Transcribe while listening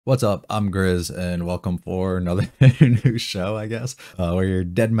What's up? I'm Grizz, and welcome for another new show, I guess. Where your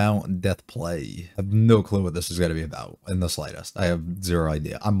Dead Mount Death Play. I have no clue what this is going to be about in the slightest. I have zero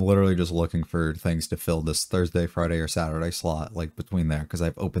idea. I'm literally just looking for things to fill this Thursday, Friday, or Saturday slot, like between there, because I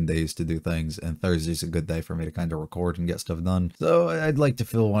have open days to do things, and Thursday's a good day for me to kind of record and get stuff done. So I'd like to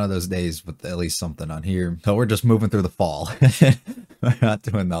fill one of those days with at least something on here. So we're just moving through the fall. We're not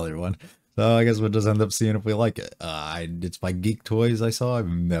doing another one. So I guess we'll just end up seeing if we like it. It's by Geek Toys I saw. I've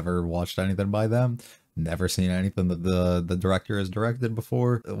never watched anything by them. Never seen anything that the director has directed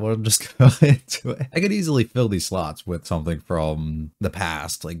before. We'll just go into it. I could easily fill these slots with something from the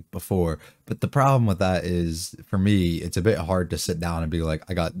past, like before. But the problem with that is, for me, it's a bit hard to sit down and be like,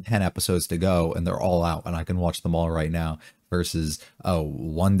 I got 10 episodes to go and they're all out and I can watch them all right now. Versus, oh,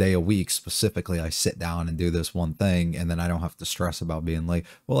 one day a week specifically, I sit down and do this one thing, and then I don't have to stress about being like,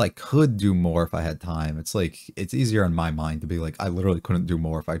 well, I could do more if I had time. It's like, it's easier in my mind to be like, I literally couldn't do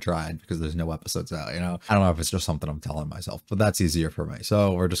more if I tried because there's no episodes out, you know? I don't know if it's just something I'm telling myself, but that's easier for me.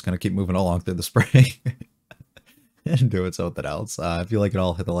 So we're just going to keep moving along through the spring. And doing something else. If you like it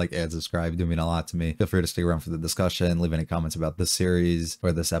all, hit the like and subscribe. Do mean a lot to me. Feel free to stick around for the discussion. Leave any comments about this series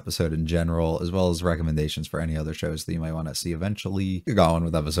or this episode in general, as well as recommendations for any other shows that you might want to see eventually. You're going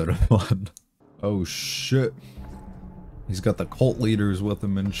with episode 1. Oh shit. He's got the cult leaders with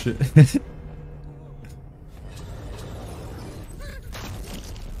him and shit.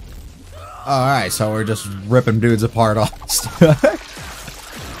 Alright, so we're just ripping dudes apart off stuff.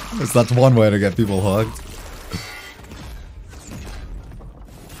 That's one way to get people hooked.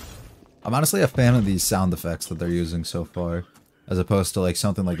 I'm honestly a fan of these sound effects that they're using so far, as opposed to like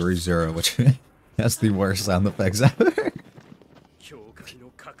something like ReZero, which has the worst sound effects ever.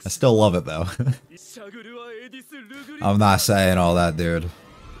 I still love it though. I'm not saying all that, dude.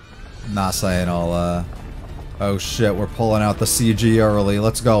 I'm not saying all oh shit, we're pulling out the CG early.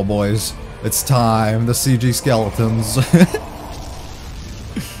 Let's go, boys. It's time. The CG skeletons.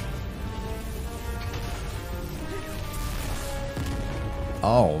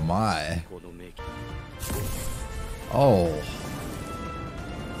 Oh my. Oh.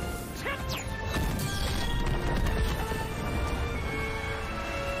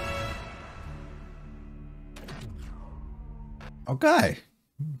 Okay.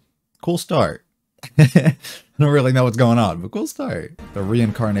 Cool start. I don't really know what's going on, but cool start. The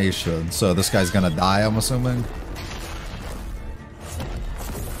reincarnation. So this guy's gonna die, I'm assuming?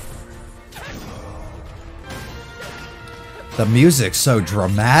 The music's so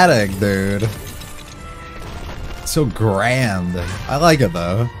dramatic, dude. It's so grand. I like it,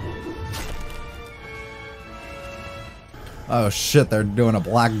 though. Oh shit, they're doing a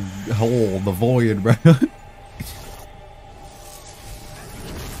black hole, the void, bro.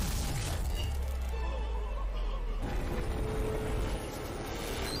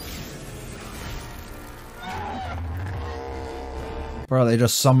 Bro, they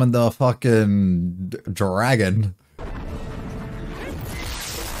just summoned a fucking dragon.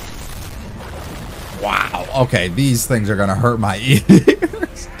 Wow, okay, these things are gonna hurt my ears.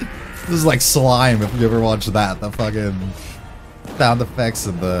 This is like Slime, if you ever watched that. The fucking sound effects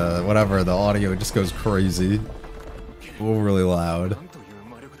and the whatever, the audio just goes crazy. Oh, really loud.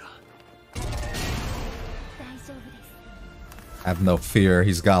 I have no fear,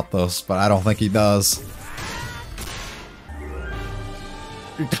 he's got this, but I don't think he does.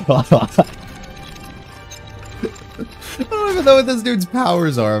 I don't even know what this dude's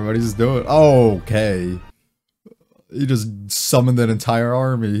powers are, but he's doing. Oh, okay. He just summoned an entire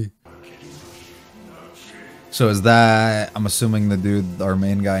army. So is that, I'm assuming, the dude, our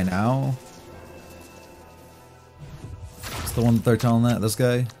main guy now? It's the one that they're telling that, this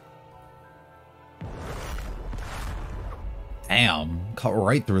guy? Damn, cut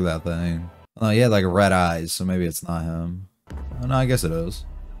right through that thing. Oh, he had like red eyes, so maybe it's not him. Oh no, I guess it is.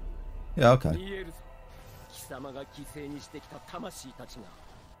 Yeah, okay.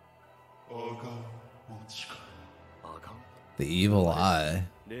 The evil eye.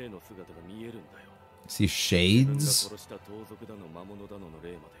 See shades?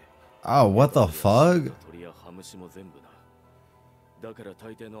 Oh, what the fuck?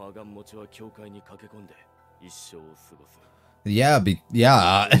 Yeah,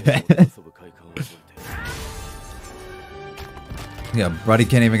 yeah. Yeah, buddy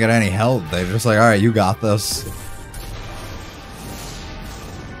can't even get any help. They're just like, alright, you got this.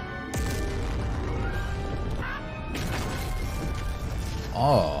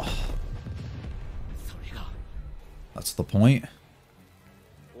 Oh. That's the point.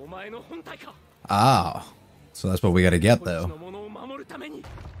 Ah. So that's what we gotta get, though.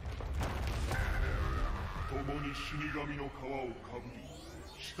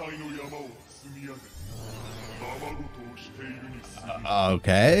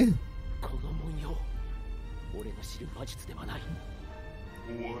 Okay.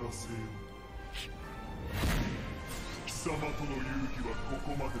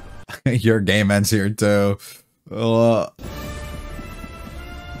 Your game ends here too.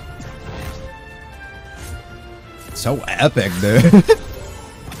 So epic, dude.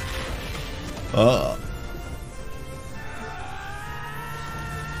 Oh,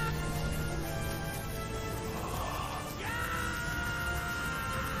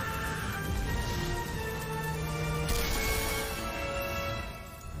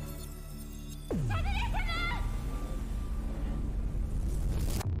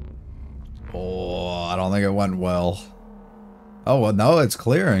 I don't think it went well. Oh, well, no, it's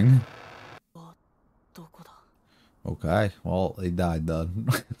clearing. Okay, well, he died then.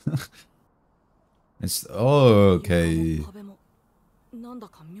 It's okay.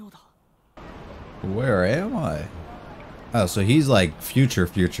 Where am I? Oh, so he's like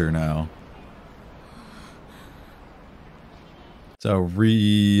future now. So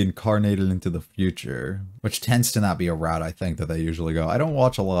reincarnated into the future, which tends to not be a route I think that they usually go. I don't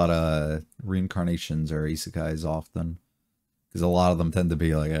watch a lot of reincarnations or isekais often, because a lot of them tend to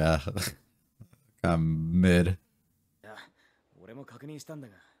be like, I'm mid.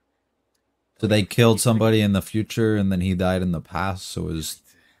 So they killed somebody in the future and then he died in the past, so his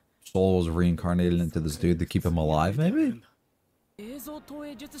soul was reincarnated into this dude to keep him alive, maybe?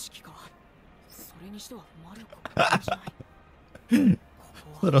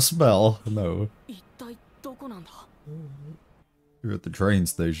 Let us smell. No. You're at the train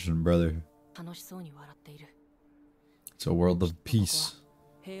station, brother. It's a world of peace.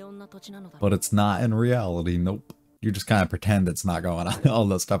 But it's not in reality, nope. You just kind of pretend it's not going on. All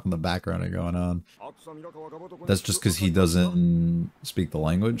that stuff in the background ain't going on. That's just because he doesn't speak the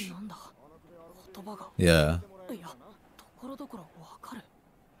language? Yeah.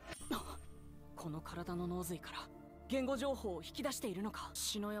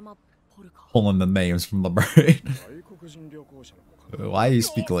 Pulling the names from the brain. Why do you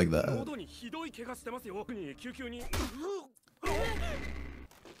speak like that?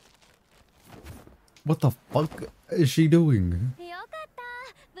 What the fuck is she doing?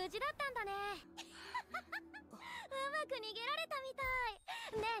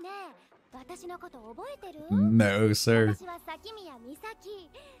 No, sir.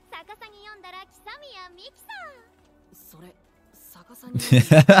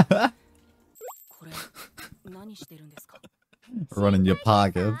 Running your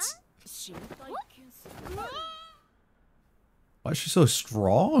pockets. Why is she so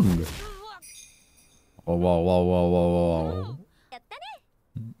strong? Whoa, whoa, whoa, whoa, whoa, whoa.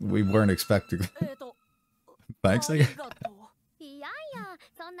 We weren't expecting. Thanks, I guess.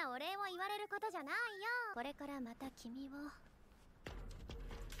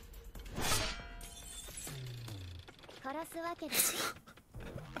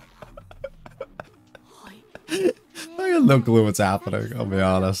 I have no clue what's happening, I'll be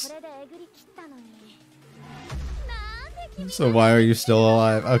honest. So why are you still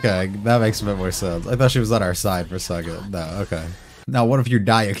alive? Okay, that makes a bit more sense. I thought she was on our side for a second. No, okay. Now what if you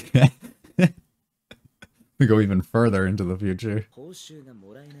die again? We go even further into the future.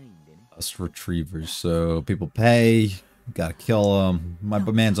 Us retrievers, so people pay. Gotta kill them. My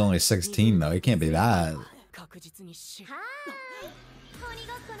man's only 16 though, he can't be that.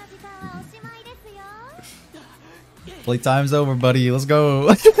 Playtime's over, buddy. Let's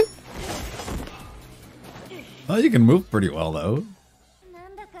go. Oh, you can move pretty well though.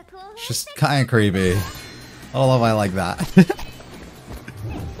 It's just kind of creepy. I don't know if I like that.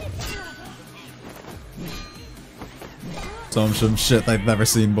 Some shit I've never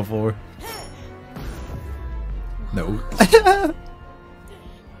seen before. No.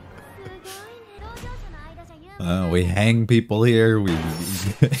 We hang people here. We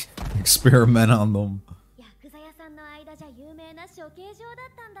experiment on them.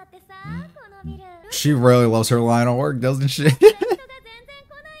 She really loves her line of work, doesn't she?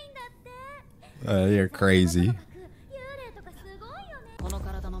 You're crazy.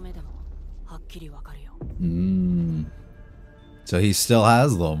 So he still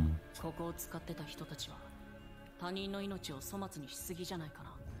has them.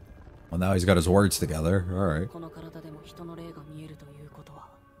 Well, now he's got his words together. Alright.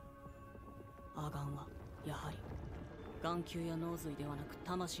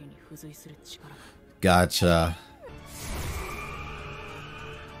 Gotcha.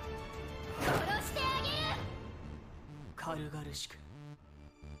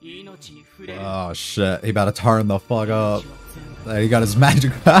 Oh shit, he about to turn the fuck up. He got his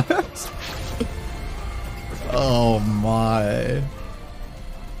magic powers. Oh my.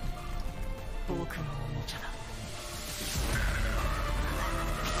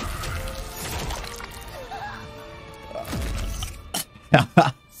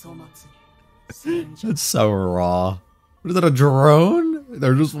 It's so raw. What is it, a drone?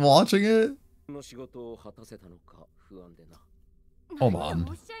 They're just watching it? Hold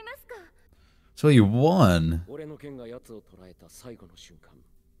on. So you won.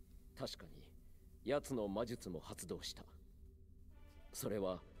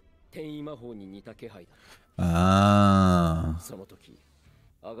 Ah.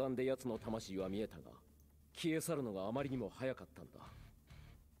 アガンで奴の魂は見えたが、消え去るのがあまりにも早かったんだ。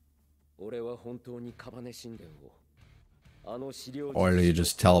俺は本当にカバネ神殿を、あの資料 Or do you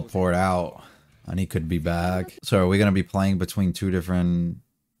just teleport out and he could be back? So are we gonna be playing between two different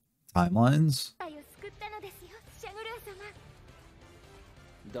timelines?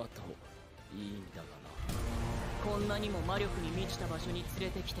 だといいんだがな。こんなにも魔力に満ちた場所に連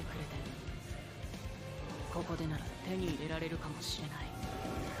れてきてくれて、ここでなら手に入れられるかもしれない。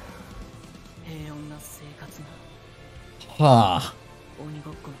 平穏な生活が。はあ。鬼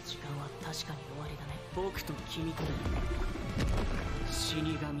ごっこの時間は確かに終わりだね。僕と君とで死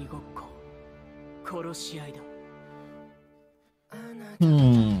神ごっこ、殺し合いだ。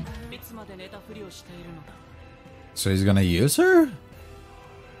いつまで寝たふりをしているのだ。 So he's gonna use her?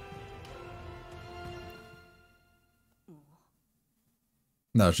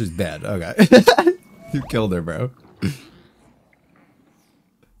 No, she's dead. Okay. You killed her, bro.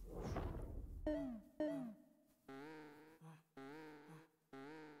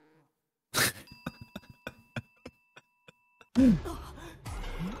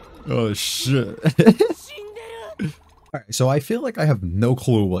 Oh shit. Alright, so I feel like I have no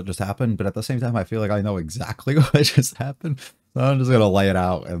clue what just happened, but at the same time I feel like I know exactly what just happened. So I'm just gonna lay it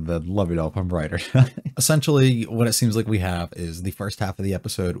out and then let me know if I'm right or not. Essentially, what it seems like we have is the first half of the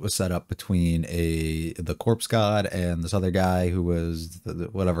episode was set up between the corpse god and this other guy who was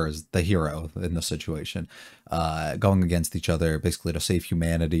whatever is the hero in the situation, going against each other basically to save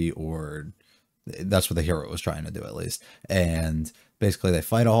humanity, or that's what the hero was trying to do at least. And basically they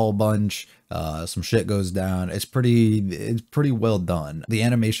fight a whole bunch, some shit goes down. It's pretty well done. The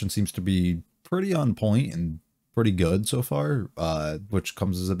animation seems to be pretty on point and pretty good so far, which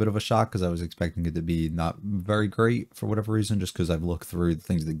comes as a bit of a shock because I was expecting it to be not very great for whatever reason, just because I've looked through the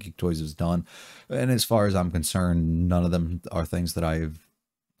things that Geek Toys has done, and as far as I'm concerned, none of them are things that I've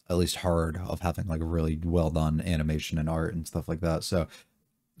at least heard of having like a really well done animation and art and stuff like that. So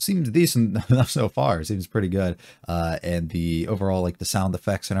seems decent so far. Seems pretty good, and the overall, like the sound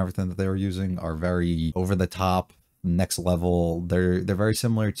effects and everything that they were using are very over the top, next level. They're very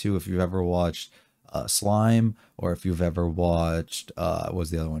similar to, if you've ever watched Slime, or if you've ever watched what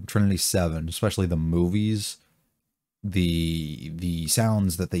was the other one, Trinity 7, especially the movies. The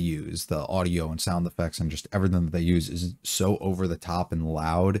sounds that they use, the audio and sound effects and just everything that they use is so over the top and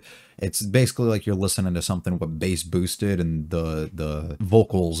loud. It's basically like you're listening to something with bass boosted, and the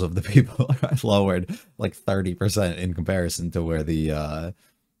vocals of the people are lowered like 30% in comparison to where the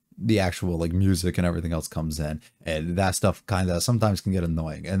actual like music and everything else comes in, and that stuff kind of sometimes can get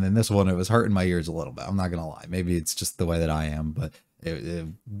annoying. And then this one, it was hurting my ears a little bit, I'm not gonna lie. Maybe it's just the way that I am, but it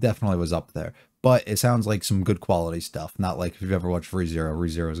definitely was up there. But it sounds like some good quality stuff. Not like if you've ever watched ReZero.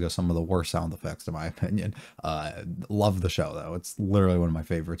 ReZero's got some of the worst sound effects in my opinion. Love the show though. It's literally one of my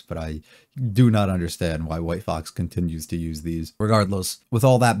favorites, but I do not understand why White Fox continues to use these. Regardless, with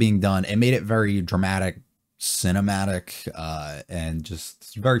all that being done, it made it very dramatic, cinematic, and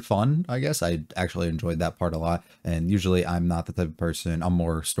just very fun. I guess I actually enjoyed that part a lot. And usually I'm not the type of person, I'm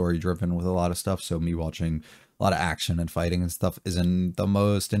more story driven with a lot of stuff, so me watching a lot of action and fighting and stuff isn't the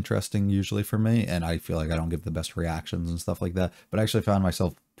most interesting usually for me, and I feel like I don't give the best reactions and stuff like that. But I actually found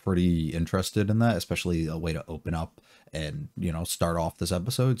myself pretty interested in that, especially a way to open up and, you know, start off this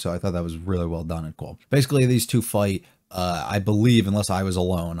episode. So I thought that was really well done and cool. Basically these two fight. I believe, unless I was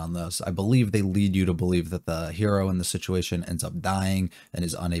alone on this, I believe they lead you to believe that the hero in the situation ends up dying and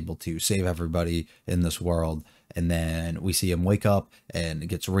is unable to save everybody in this world. And then we see him wake up and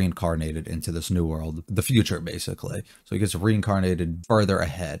gets reincarnated into this new world, the future, basically. So he gets reincarnated further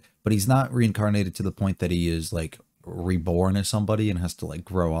ahead, but he's not reincarnated to the point that he is like reborn as somebody and has to like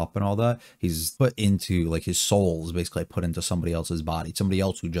grow up and all that. He's put into, like, his soul is basically put into somebody else's body, somebody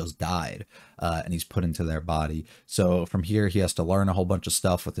else who just died, and he's put into their body. So from here he has to learn a whole bunch of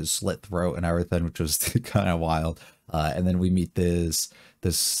stuff with his slit throat and everything, which was kind of wild. And then we meet this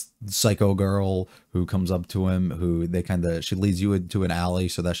this psycho girl who comes up to him, who she leads you into an alley,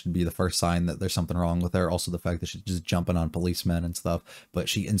 so that should be the first sign that there's something wrong with her. Also the fact that she's just jumping on policemen and stuff, but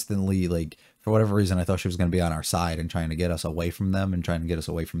she instantly, like, for whatever reason, I thought she was going to be on our side and trying to get us away from them and trying to get us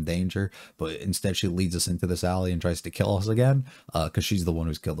away from danger, but instead she leads us into this alley and tries to kill us again, because she's the one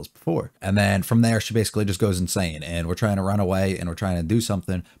who's killed us before. And then from there, she basically just goes insane, and we're trying to run away and we're trying to do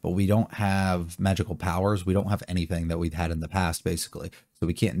something, but we don't have magical powers. We don't have anything that we'd had in the past, basically. So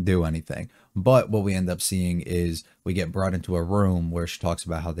we can't do anything. But what we end up seeing is we get brought into a room where she talks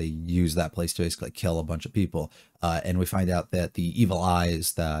about how they use that place to basically kill a bunch of people. And we find out that the evil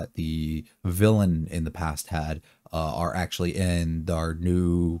eyes that the villain in the past had are actually in our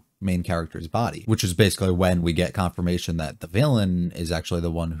new main character's body, which is basically when we get confirmation that the villain is actually the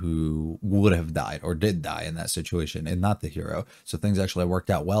one who would have died or did die in that situation and not the hero. So things actually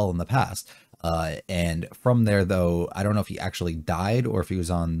worked out well in the past. And from there, though, I don't know if he actually died or if he was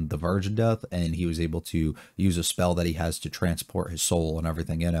on the verge of death, and he was able to use a spell that he has to transport his soul and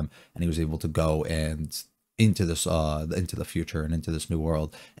everything in him, and he was able to go and into this into the future and into this new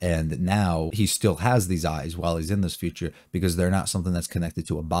world. And now he still has these eyes while he's in this future, because they're not something that's connected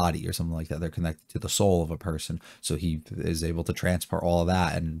to a body or something like that. They're connected to the soul of a person, so he is able to transfer all of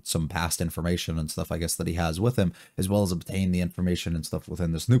that and some past information and stuff, I guess, that he has with him, as well as obtain the information and stuff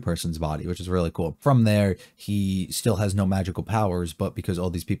within this new person's body, which is really cool. From there, he still has no magical powers, but because all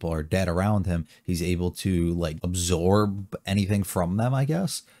these people are dead around him, he's able to, like, absorb anything from them, I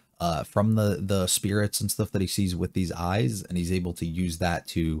guess, from the spirits and stuff that he sees with these eyes, and he's able to use that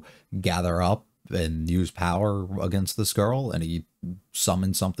to gather up and use power against this girl, and he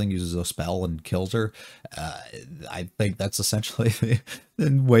summons something, uses a spell, and kills her. I think that's essentially the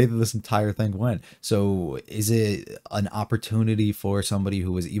way that this entire thing went. So is it an opportunity for somebody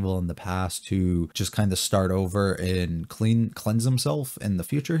who was evil in the past to just kind of start over and cleanse himself in the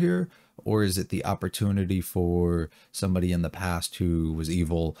future here? Or is it the opportunity for somebody in the past who was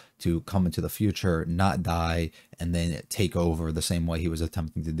evil to come into the future, not die, and then take over the same way he was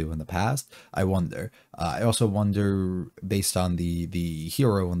attempting to do in the past? I wonder. I also wonder, based on the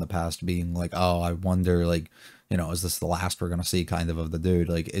hero in the past being like, oh, I wonder, like, you know, is this the last we're going to see kind of the dude?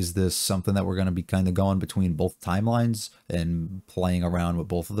 Like, is this something that we're going to be kind of going between both timelines and playing around with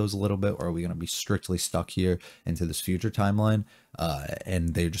both of those a little bit? Or are we going to be strictly stuck here into this future timeline?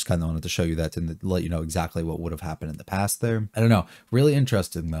 And they just kind of wanted to show you that to let you know exactly what would have happened in the past there. I don't know. Really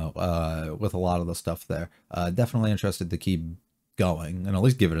interesting, though, with a lot of the stuff there. Definitely interested to keep going and at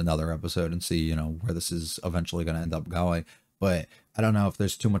least give it another episode and see, you know, where this is eventually going to end up going. But I don't know if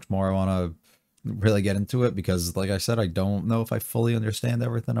there's too much more I want to really get into it, because like I said, I don't know if I fully understand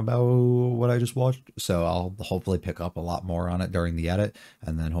everything about what I just watched, so I'll hopefully pick up a lot more on it during the edit,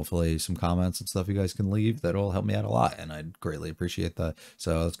 and then hopefully some comments and stuff you guys can leave that'll help me out a lot, and I'd greatly appreciate that.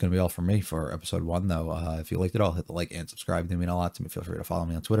 So that's gonna be all from me for episode 1, though. If you liked it all, hit the like and subscribe. They mean a lot to me. Feel free to follow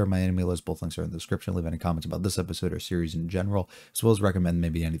me on Twitter, my email list, both links are in the description. Leave any comments about this episode or series in general, as well as recommend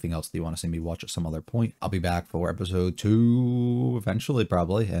maybe anything else that you want to see me watch at some other point. I'll be back for episode 2 eventually,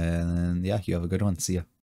 probably, and yeah, you have a good one. See ya.